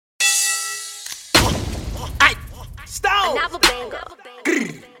Stone. Another banger.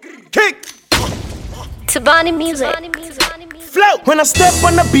 Kick. Tabani music. Flow. When I step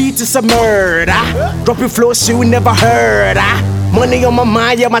on the beat, it's a murder. Dropping flows you never heard. Money on my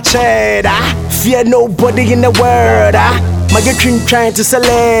mind, yeah, my cheddar. Fear nobody in the world. My good trying to sell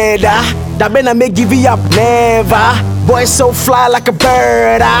it. That man I may give you up, never. Boy so fly like a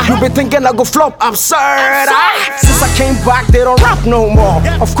bird. You been thinking I go flop, absurd. Since I came back, they don't rap no more.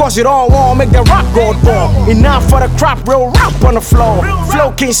 Of course you don't want make the rap go wrong. Enough for the crap, real rap on the floor.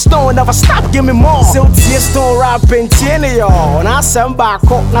 Flowking Stone, never stop, give me more. Still tears, stone rapping, tiene yo. Now send back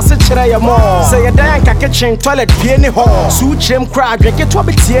up, now say chira ya more. Say a dank, I can change toilet, piany hall. Suit him cry, drink it to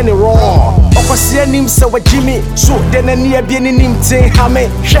be tiene raw. Of see him, so what Jimmy. So then a near being in him, say, Hammy.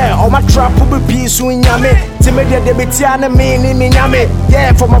 Share all my trap, will be peace, win yammy. Timid, they be tiana me, ni yammy.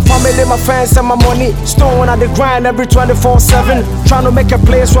 Yeah, for my family, my friends, and my money. Stone on the grind every 24/7. Trying to make a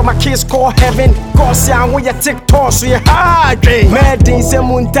place where my kids call heaven. Cause I'm with your TikTok, so you hard dream. Medin, se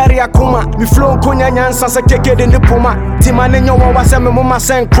muntari akuma. We flow konya nyansa, se keke in the puma. Timane nyo wa se me mama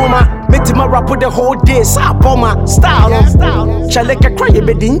sen kruma. Meti my rap with the whole day, sa bomber. Style. Chaleka cry, you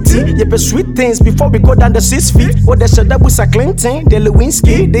be dinty. You be sweet things before we go down the 6 feet. What the Shadabusa Clinton, the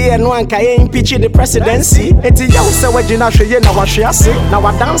Lewinsky. They are no one can impeach the presidency. Eti ya use wajina shoye na washiase. Na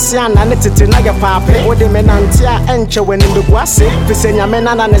wadansi ya na netiti na ya pape. Ode menantia enche when in the guase. Fisenya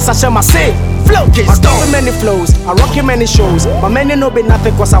menana ne sashe mase. Flowking Stone. I many flows, I rock in many shows. But many no be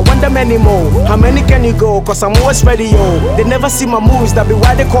nothing cause I want them many more. How many can you go? Cause I'm always ready, yo. They never see my moves, that be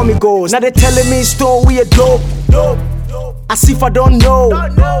why they call me ghost. Now they telling me Stone, we a dope. As if I don't know.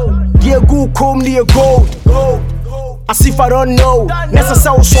 Yeah, good come near gold. As if I don't know.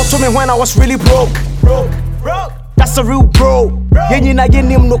 Necessary short to me when I was really broke. That's a real bro. Yenny na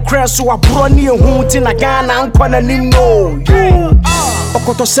yenim no crash so I brought near hunting again and kwana no.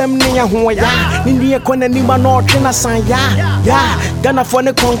 Okoto sem ni ya ho ya. Ni kwana ni ma no twena san ya. Ya, Ghana for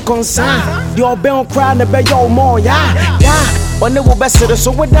ne konkonsan. The oben cry na be yo more ya. Ya. One will best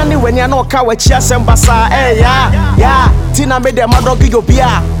so we done when you're not cow cheers and basa. Eh, yeah. Tina made them a dog yo beer.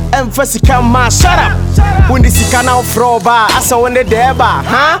 Emphasis come shut up. When the Sika now froba, I saw when the deba,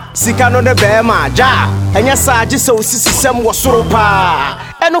 huh? Sika no the bema, ja. And yes, I just so system was so pa.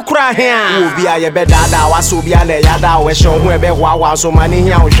 And no cry here. Will be a bed that was so be a yada, we show where be wow, so many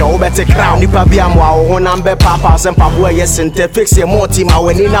here, show better crown, nipa be a wow, number papas and papa, yes, and fix your more team. I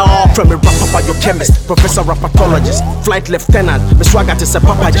went in all from a papa, your chemist, professor, rapatologist, flight lieutenant, the swagger is a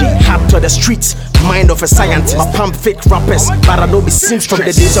papa G, hard to the streets, mind of a scientist, my pump fake rappers, but I don't be seems from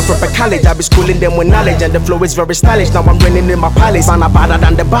the days of proper college. I be schooling them with knowledge, and the flow is very stylish. Now I'm winning in my palace, man, I'm better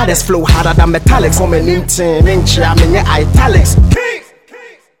than the baddest, flow harder than metallics. From an inch, I'm in your italics.